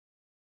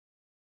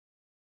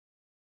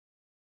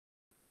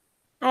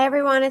Hi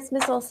everyone, it's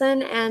Miss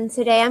Olson, and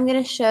today I'm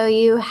going to show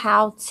you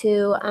how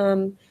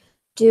to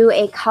do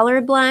a color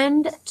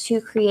blend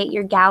to create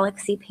your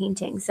galaxy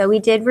painting. So we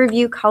did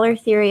review color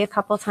theory a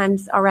couple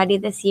times already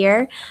this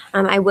year.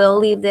 I will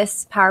leave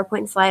this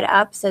PowerPoint slide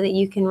up so that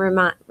you can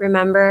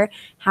remember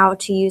how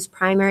to use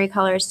primary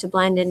colors to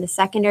blend into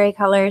secondary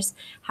colors,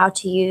 how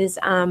to use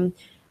a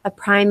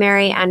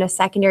primary and a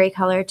secondary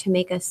color to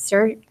make a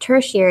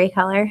tertiary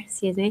color,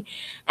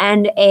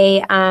 and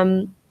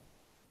a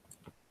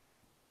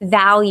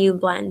value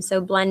blend,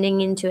 so blending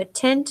into a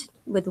tint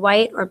with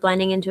white or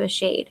blending into a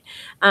shade.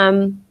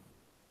 No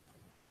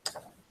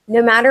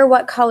matter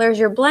what colors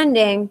you're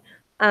blending,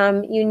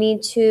 you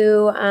need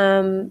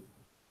to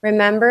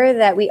remember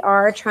that we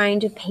are trying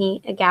to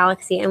paint a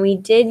galaxy, and we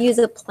did use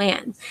a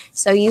plan.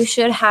 So you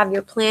should have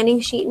your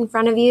planning sheet in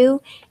front of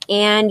you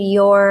and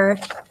your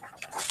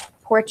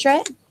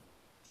portrait.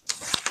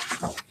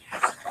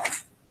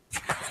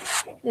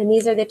 And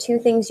these are the two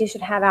things you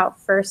should have out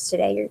first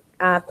today,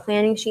 your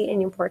planning sheet and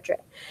your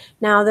portrait.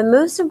 Now, the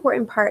most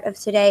important part of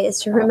today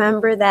is to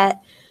remember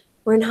that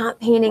we're not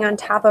painting on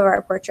top of our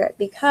portrait,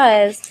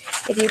 because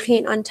if you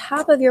paint on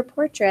top of your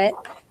portrait,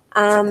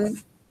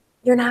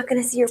 you're not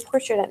going to see your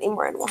portrait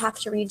anymore, and we'll have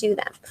to redo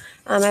them.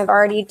 I've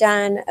already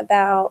done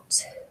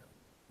about,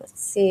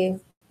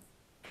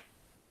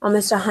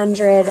 almost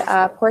 100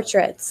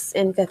 portraits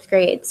in 5th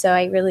grade,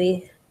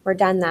 so we're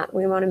done that.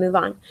 We want to move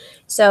on.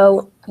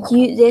 So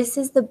this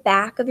is the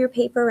back of your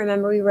paper.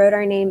 Remember, we wrote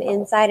our name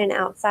inside and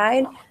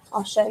outside.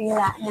 I'll show you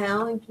that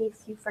now in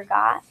case you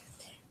forgot.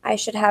 I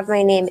should have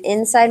my name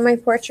inside my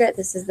portrait.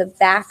 This is the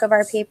back of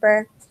our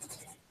paper.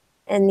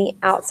 And the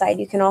outside,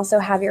 you can also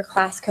have your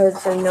class code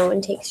so no one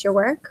takes your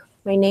work.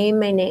 My name,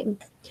 my name.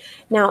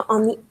 Now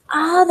on the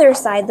other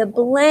side, the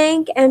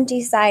blank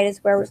empty side,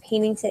 is where we're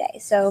painting today.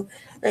 So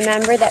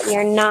remember that we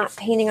are not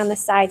painting on the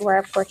side where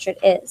our portrait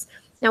is.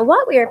 Now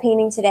what we are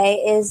painting today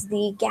is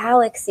the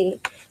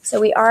galaxy. So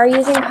we are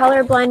using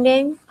color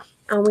blending.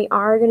 We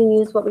are going to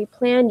use what we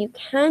planned. You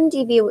can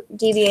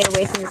deviate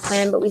away from your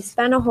plan, but we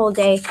spent a whole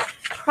day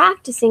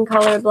practicing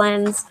color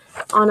blends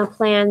on a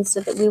plan so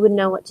that we would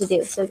know what to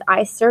do. So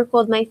I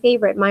circled my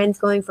favorite. Mine's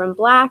going from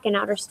black and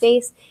outer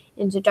space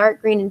into dark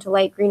green, into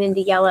light green,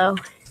 into yellow,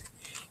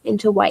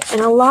 into white.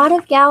 And a lot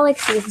of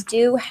galaxies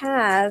do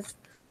have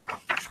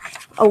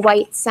a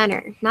white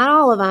center. Not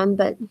all of them,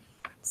 but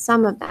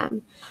some of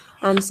them.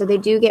 So they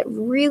do get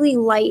really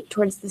light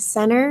towards the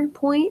center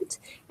point,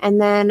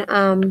 and then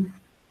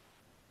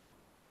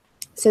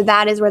so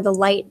that is where the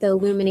light, the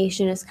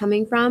illumination is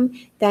coming from.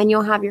 Then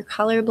you'll have your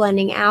color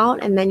blending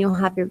out, and then you'll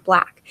have your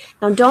black.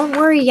 Now don't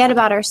worry yet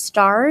about our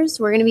stars.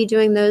 We're going to be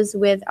doing those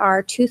with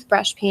our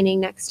toothbrush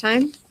painting next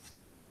time.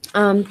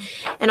 And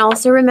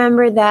also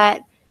remember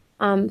that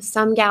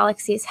some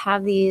galaxies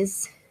have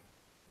these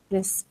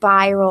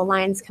spiral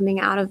lines coming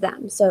out of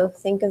them. So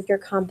think of your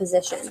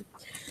composition.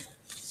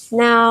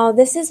 Now,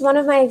 this is one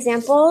of my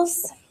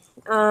examples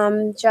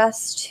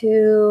just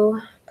to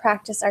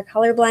practice our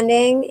color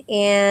blending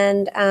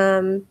and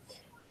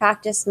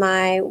practice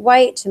my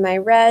white to my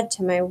red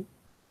to my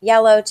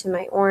yellow to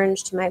my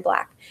orange to my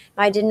black.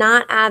 Now, I did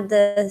not add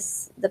the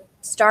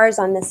stars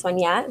on this one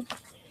yet,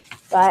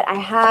 but I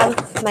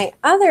have my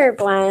other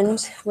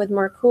blend with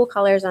more cool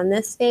colors on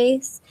this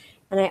face,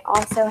 and I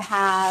also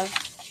have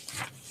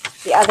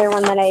the other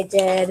one that I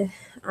did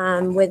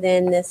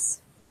within this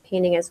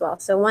painting as well.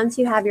 So once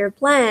you have your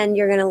blend,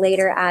 you're going to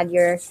later add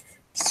your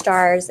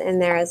stars in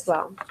there as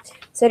well.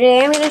 So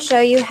today I'm going to show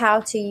you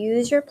how to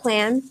use your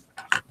plan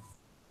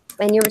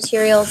and your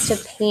materials to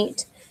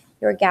paint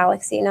your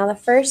galaxy. Now the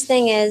first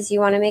thing is you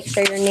want to make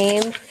sure your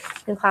name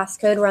and class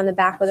code were on the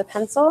back with a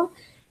pencil,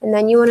 and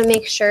then you want to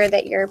make sure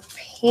that your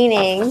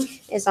painting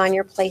is on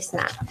your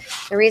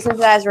placemat. The reason for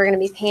that is we're going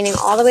to be painting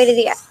all the way to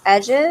the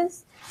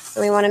edges,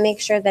 and we want to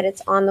make sure that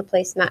it's on the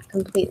placemat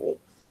completely.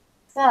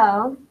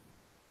 So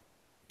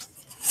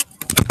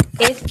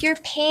if your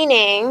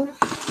painting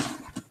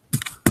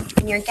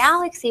and your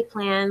galaxy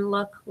plan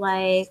look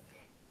like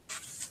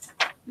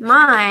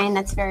mine,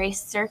 that's very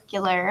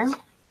circular,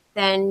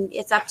 then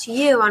it's up to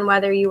you on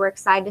whether you work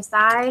side to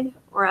side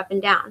or up and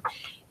down.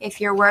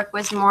 If your work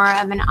was more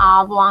of an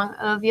oblong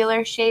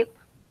ovular shape,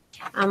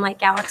 like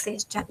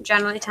galaxies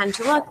generally tend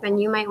to look, then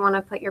you might want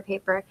to put your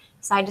paper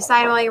side to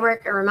side while you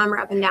work, or remember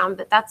up and down,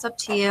 but that's up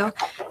to you.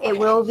 It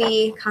will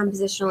be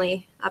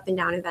compositionally up and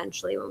down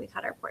eventually when we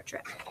cut our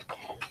portrait.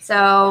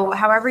 So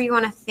however you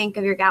want to think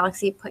of your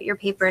galaxy, put your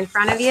paper in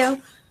front of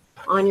you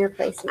on your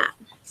placemat.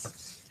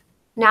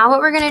 Now what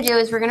we're going to do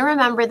is we're going to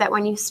remember that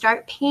when you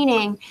start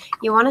painting,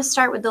 you want to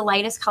start with the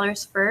lightest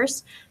colors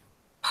first,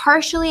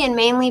 partially and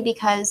mainly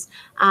because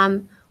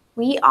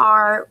we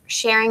are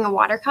sharing a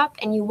water cup,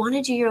 and you want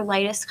to do your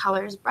lightest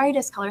colors,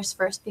 brightest colors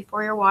first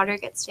before your water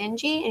gets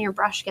dingy and your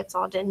brush gets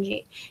all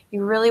dingy.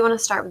 You really want to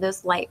start with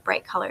those light,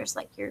 bright colors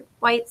like your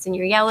whites and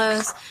your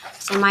yellows.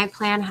 So my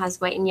plan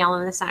has white and yellow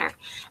in the center.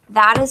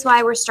 That is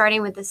why we're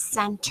starting with the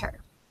center,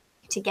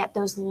 to get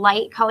those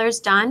light colors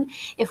done.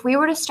 If we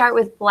were to start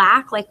with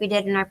black like we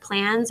did in our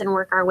plans and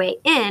work our way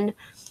in,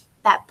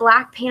 that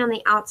black paint on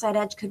the outside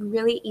edge could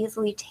really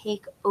easily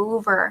take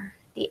over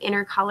the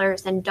inner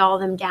colors and dull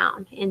them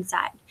down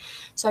inside.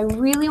 So I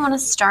really want to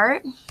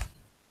start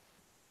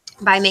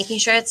by making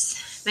sure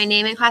it's my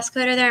name and class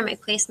code are there, my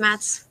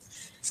placemats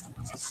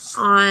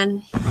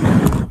on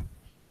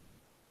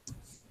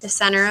the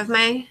center of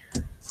the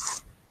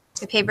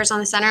paper's on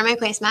the center of my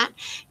placemat.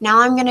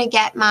 Now I'm going to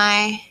get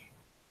my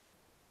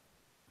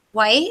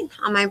white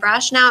on my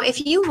brush. Now,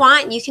 if you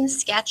want, you can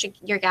sketch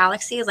your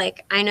galaxy.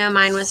 Like, I know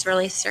mine was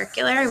really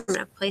circular. I'm going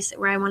to place it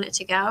where I want it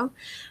to go.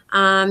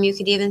 You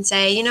could even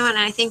say, you know what,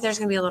 I think there's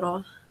going to be a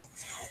little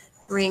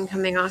ring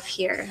coming off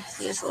here.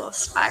 Use a little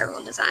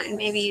spiral design.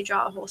 Maybe you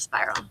draw a whole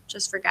spiral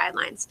just for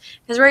guidelines,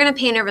 because we're going to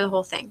paint over the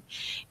whole thing.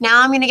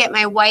 Now I'm going to get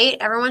my white.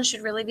 Everyone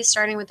should really be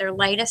starting with their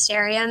lightest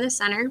area in the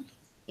center.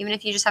 Even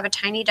if you just have a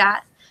tiny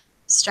dot,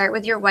 start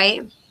with your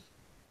white.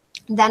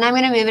 Then I'm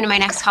going to move into my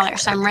next color.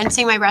 So I'm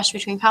rinsing my brush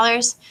between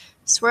colors,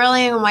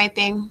 swirling and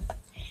wiping.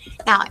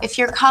 Now, if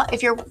your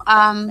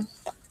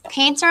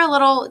paints are a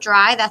little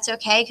dry, that's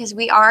okay, because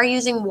we are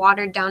using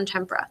watered down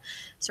tempera.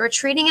 So we're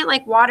treating it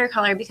like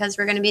watercolor because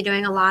we're going to be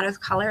doing a lot of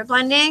color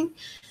blending.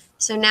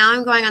 So now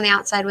I'm going on the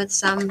outside with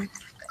some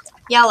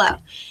yellow.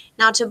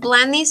 Now to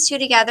blend these two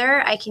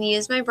together, I can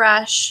use my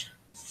brush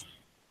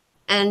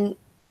and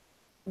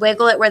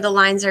wiggle it where the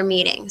lines are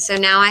meeting. So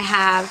now I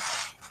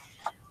have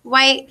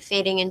white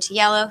fading into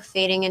yellow,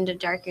 fading into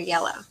darker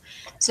yellow.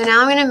 So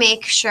now I'm going to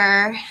make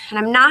sure, and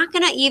I'm not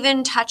going to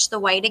even touch the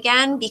white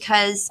again,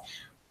 because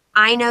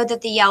I know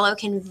that the yellow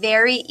can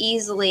very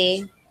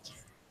easily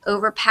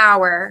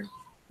overpower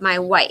my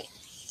white.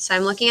 So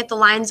I'm looking at the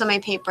lines on my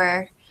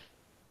paper,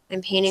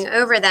 I'm painting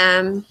over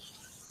them.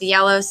 The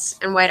yellows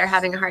and white are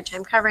having a hard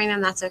time covering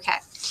them. That's okay.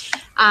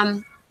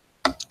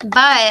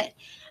 But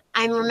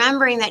I'm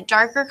remembering that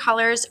darker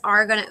colors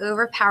are going to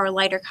overpower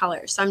lighter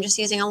colors. So I'm just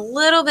using a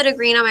little bit of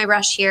green on my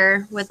brush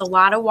here with a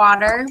lot of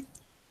water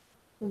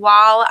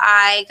while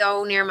I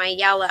go near my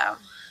yellow,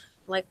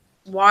 like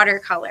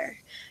watercolor.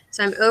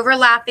 So I'm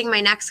overlapping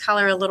my next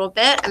color a little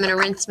bit. I'm going to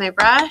rinse my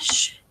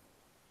brush.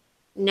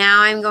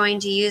 Now I'm going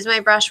to use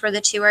my brush where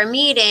the two are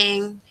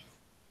meeting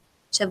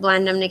to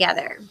blend them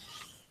together.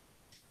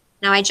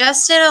 Now I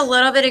just did a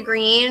little bit of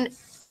green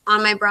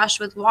on my brush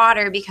with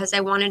water because I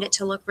wanted it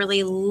to look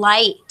really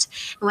light.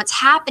 And what's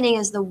happening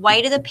is the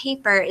white of the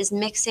paper is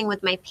mixing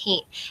with my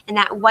paint, and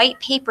that white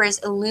paper is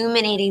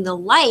illuminating the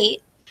light,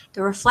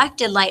 the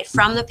reflected light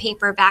from the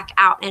paper back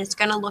out, and it's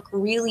going to look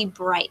really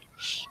bright.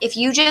 If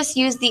you just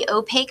use the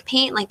opaque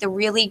paint, like the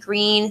really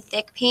green,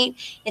 thick paint,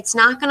 it's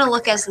not going to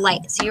look as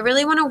light. So you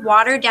really want to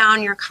water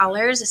down your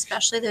colors,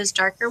 especially those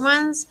darker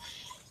ones,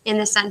 in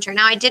the center.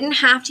 Now, I didn't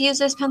have to use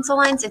those pencil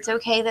lines. It's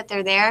okay that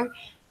they're there,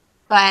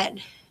 but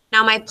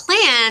now my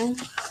plan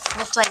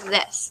looked like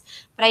this,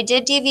 but I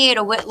did deviate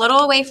a little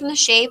away from the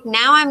shape.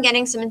 Now I'm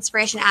getting some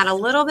inspiration, add a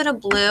little bit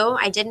of blue.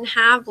 I didn't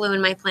have blue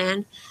in my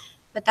plan,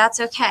 but that's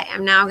okay.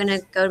 I'm now going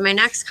to go to my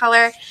next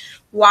color.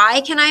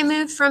 Why can I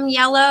move from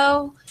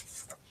yellow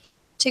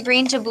to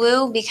green to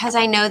blue? Because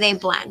I know they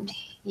blend.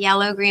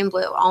 Yellow, green,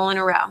 blue, all in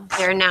a row.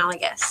 They're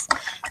analogous.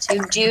 So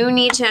you do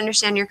need to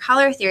understand your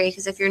color theory,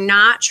 because if you're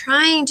not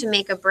trying to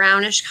make a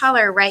brownish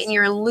color right in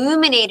your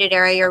illuminated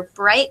area, your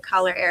bright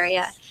color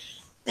area,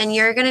 then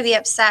you're going to be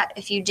upset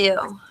if you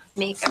do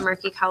make a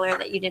murky color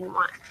that you didn't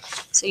want.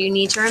 So you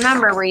need to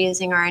remember we're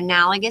using our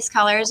analogous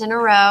colors in a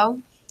row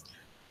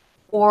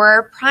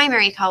or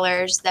primary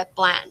colors that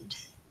blend.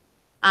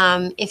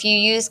 If you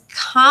use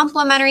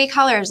complementary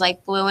colors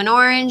like blue and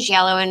orange,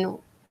 yellow and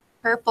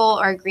purple,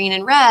 or green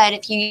and red,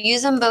 if you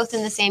use them both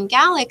in the same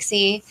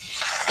galaxy,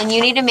 then you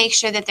need to make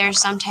sure that there's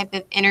some type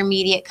of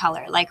intermediate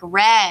color, like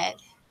red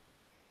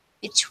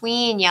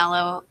between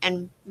yellow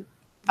and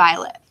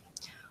violet,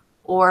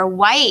 or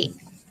white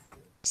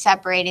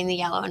separating the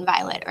yellow and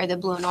violet, or the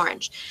blue and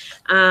orange.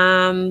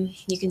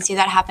 You can see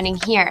that happening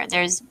here.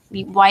 There's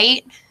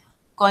white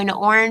going to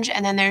orange,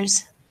 and then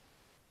there's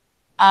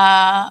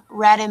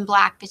red and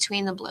black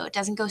between the blue. It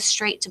doesn't go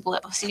straight to blue.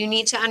 So you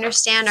need to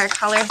understand our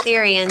color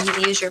theory and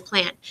use your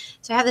plan.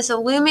 So I have this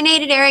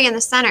illuminated area in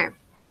the center.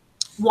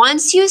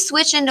 Once you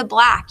switch into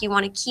black, you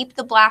want to keep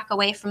the black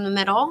away from the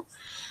middle.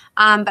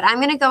 But I'm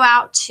going to go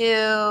out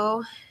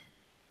to,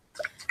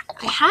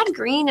 I had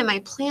green in my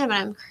plan, but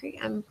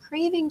I'm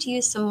craving to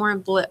use some more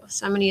blue.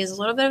 So I'm going to use a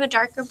little bit of a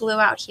darker blue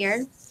out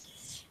here,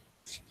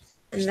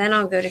 and then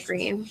I'll go to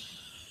green.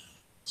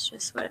 It's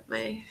just what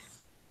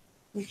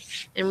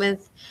and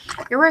with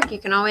your work, you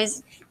can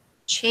always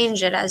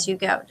change it as you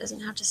go. It doesn't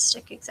have to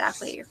stick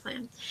exactly to your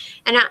plan.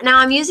 And now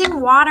I'm using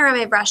water on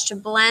my brush to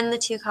blend the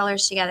two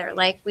colors together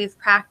like we've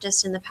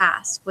practiced in the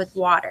past with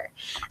water.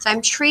 So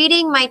I'm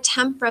treating my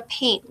tempera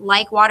paint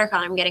like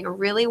watercolor. I'm getting a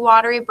really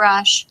watery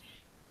brush,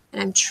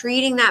 and I'm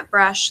treating that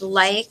brush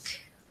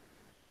like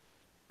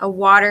a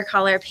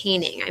watercolor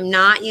painting. I'm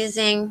not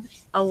using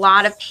a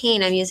lot of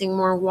paint. I'm using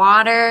more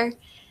water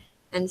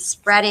and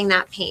spreading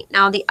that paint.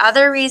 Now, the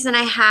other reason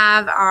I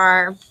have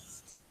our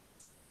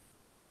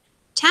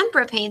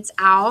tempera paints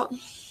out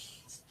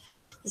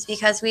is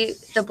because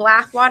the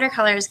black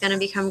watercolor is going to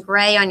become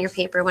gray on your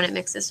paper when it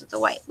mixes with the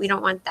white. We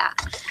don't want that.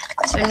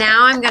 So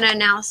now I'm going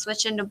to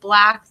switch into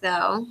black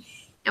though.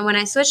 And when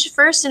I switch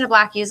first into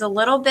black, use a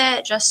little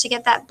bit just to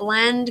get that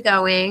blend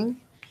going.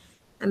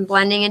 I'm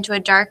blending into a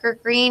darker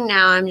green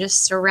now. I'm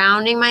just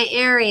surrounding my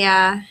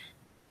area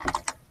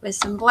with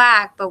some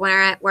black, but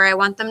where I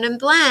want them to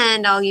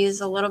blend, I'll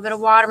use a little bit of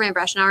water on my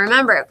brush. Now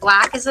remember,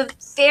 black is a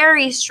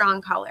very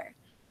strong color.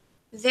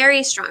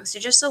 Very strong. So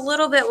just a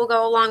little bit will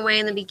go a long way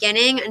in the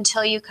beginning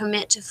until you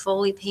commit to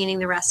fully painting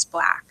the rest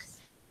black.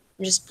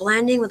 I'm just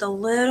blending with a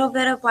little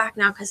bit of black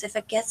now because if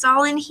it gets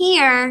all in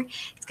here,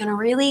 it's going to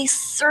really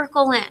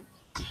circle in.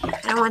 I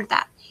don't want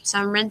that. So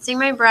I'm rinsing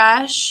my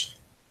brush.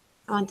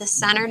 I want the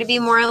center to be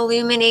more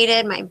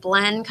illuminated, my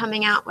blend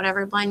coming out,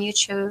 whatever blend you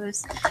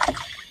chose.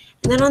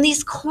 And then on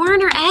these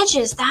corner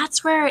edges,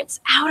 that's where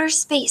it's outer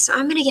space. So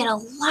I'm going to get a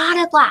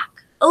lot of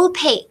black,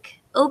 opaque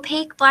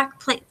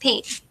black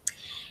paint.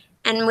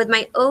 And with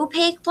my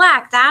opaque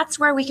black, that's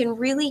where we can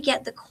really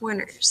get the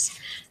corners.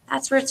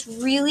 That's where it's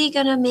really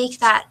going to make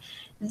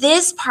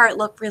this part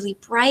look really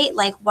bright,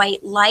 like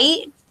white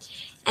light.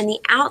 And the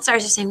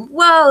outsiders are saying,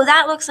 whoa,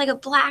 that looks like a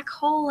black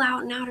hole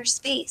out in outer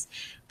space.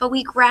 But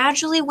we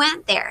gradually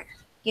went there.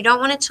 You don't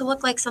want it to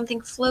look like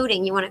something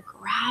floating. You want to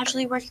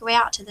gradually work your way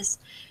out to this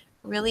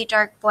really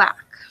dark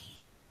black.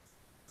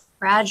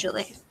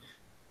 Gradually.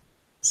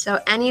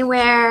 So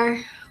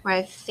anywhere where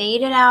I've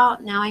faded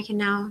out, now I can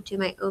do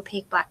my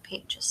opaque black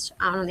paint just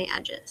out on the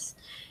edges.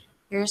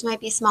 Yours might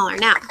be smaller.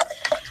 Now,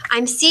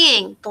 I'm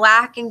seeing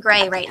black and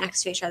gray right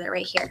next to each other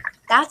right here.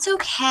 That's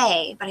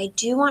okay, but I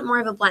do want more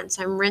of a blend.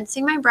 So I'm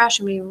rinsing my brush.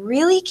 I'm being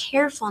really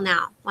careful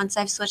now once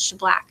I've switched to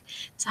black.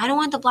 So I don't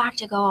want the black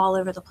to go all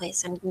over the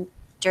place and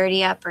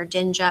dirty up or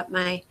dinge up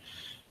my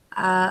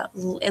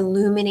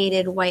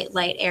illuminated white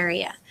light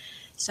area.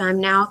 So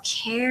I'm now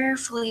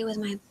carefully with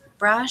my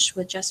brush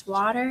with just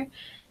water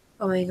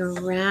going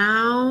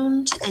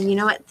around. And you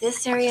know what?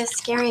 This area is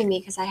scaring me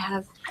because I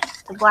have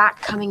the black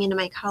coming into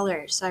my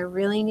colors. So I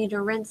really need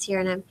to rinse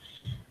here, and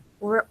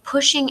we're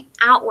pushing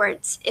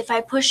outwards. If I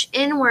push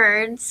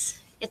inwards,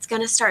 it's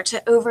going to start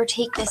to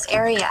overtake this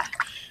area.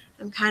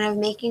 I'm kind of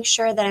making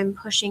sure that I'm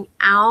pushing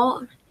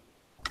out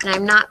and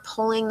I'm not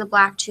pulling the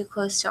black too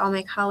close to all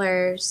my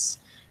colors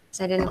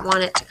because I didn't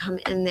want it to come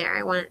in there.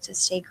 I want it to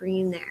stay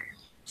green there.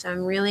 So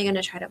I'm really going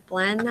to try to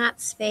blend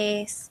that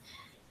space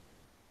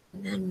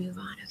and then move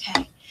on.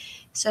 Okay,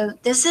 so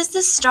this is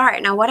the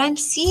start. Now what I'm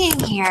seeing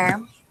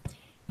here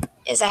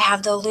is I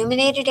have the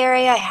illuminated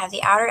area, I have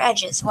the outer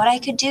edges. What I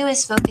could do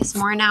is focus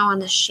more now on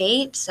the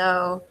shape.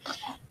 So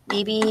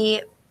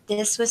maybe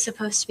this was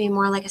supposed to be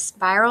more like a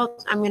spiral.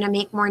 I'm going to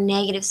make more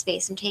negative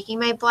space. I'm taking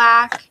my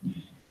black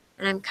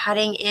and I'm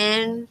cutting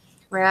in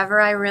wherever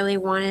I really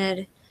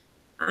wanted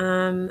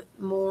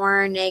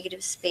more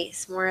negative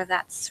space, more of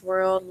that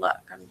swirled look.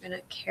 I'm going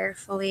to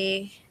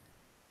carefully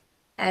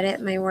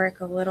edit my work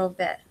a little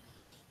bit.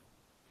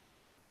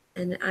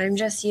 And I'm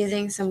just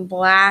using some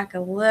black, a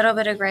little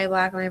bit of gray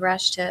black on my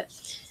brush to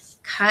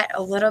cut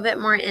a little bit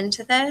more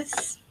into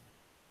this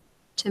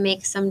to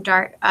make some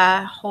dark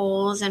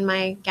holes in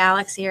my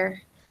galaxy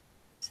or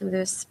some of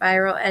those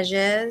spiral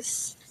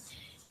edges.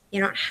 You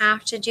don't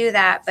have to do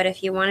that, but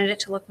if you wanted it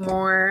to look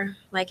more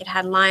like it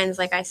had lines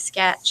like I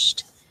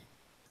sketched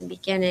in the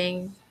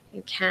beginning,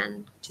 you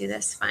can do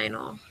this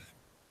final.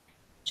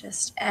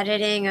 Just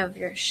editing of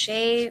your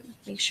shape.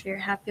 Make sure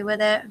you're happy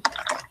with it.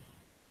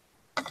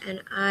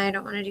 And I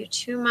don't want to do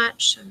too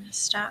much, so I'm going to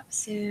stop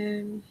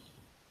soon.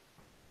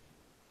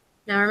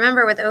 Now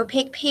remember, with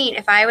opaque paint,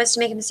 if I was to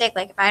make a mistake,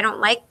 like if I don't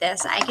like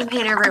this, I can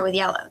paint over it with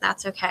yellow.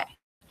 That's okay.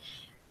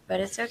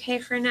 But it's okay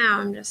for now.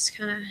 I'm just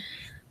kind of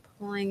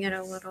pulling it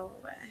a little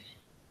away.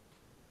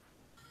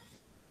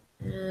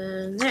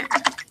 And there.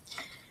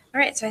 All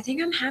right, so I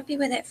think I'm happy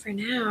with it for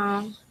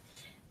now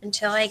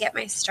until I get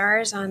my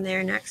stars on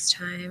there next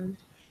time.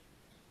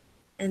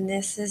 And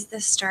this is the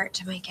start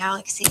to my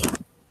galaxy.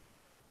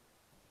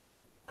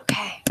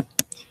 Okay,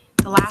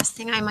 the last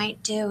thing I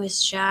might do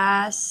is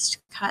just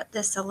cut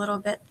this a little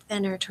bit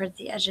thinner towards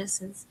the edges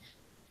since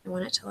I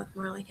want it to look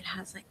more like it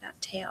has like that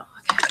tail.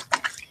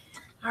 Okay,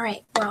 all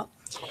right, well,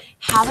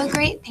 have a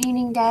great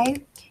painting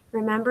day.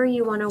 Remember,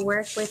 you want to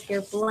work with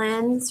your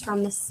blends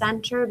from the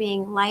center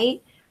being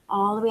light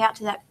all the way out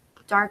to that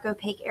dark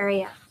opaque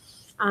area.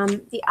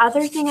 The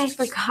other thing I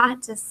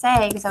forgot to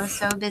say because I was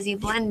so busy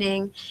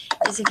blending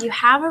is if you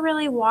have a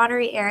really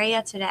watery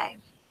area today,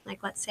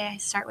 like let's say I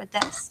start with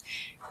this,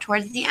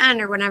 towards the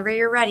end or whenever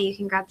you're ready, you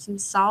can grab some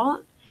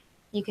salt.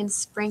 You can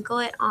sprinkle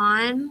it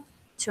on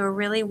to a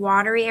really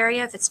watery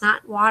area. If it's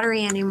not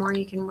watery anymore,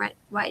 you can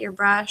wet your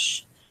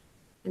brush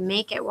and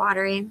make it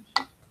watery.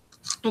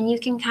 And you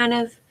can kind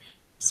of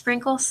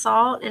sprinkle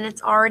salt and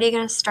it's already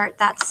going to start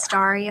that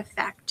starry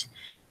effect.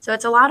 So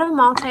it's a lot of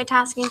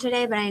multitasking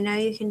today, but I know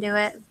you can do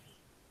it.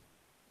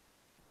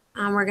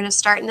 We're going to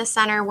start in the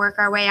center, work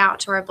our way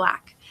out to our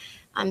black,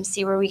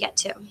 see where we get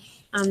to.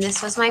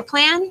 This was my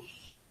plan,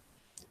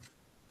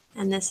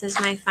 and this is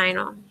my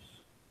final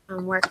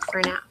work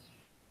for now.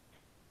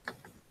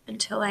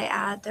 until I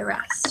add the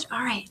rest.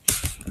 All right.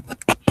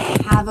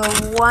 Have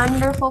a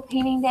wonderful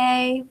painting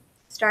day.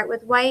 Start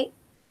with white.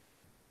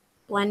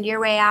 Blend your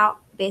way out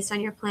based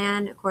on your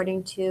plan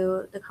according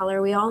to the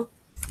color wheel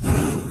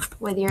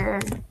with your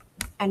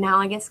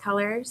analogous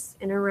colors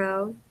in a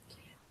row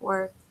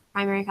or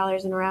primary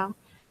colors in a row.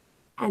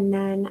 And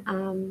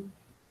then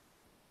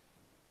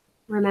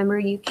remember,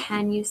 you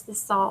can use the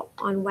salt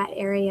on wet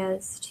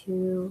areas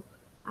to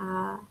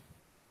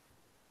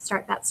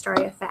start that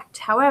starry effect.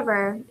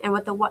 However, and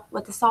what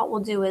the salt will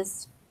do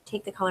is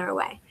take the color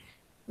away.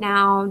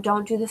 Now,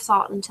 don't do the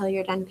salt until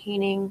you're done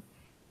painting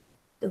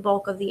the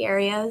bulk of the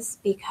areas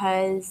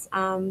because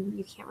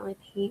you can't really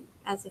paint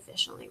as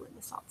efficiently when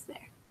the salt's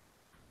there.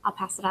 I'll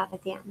pass it out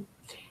at the end.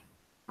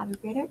 Have a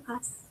great art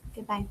class.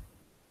 Goodbye.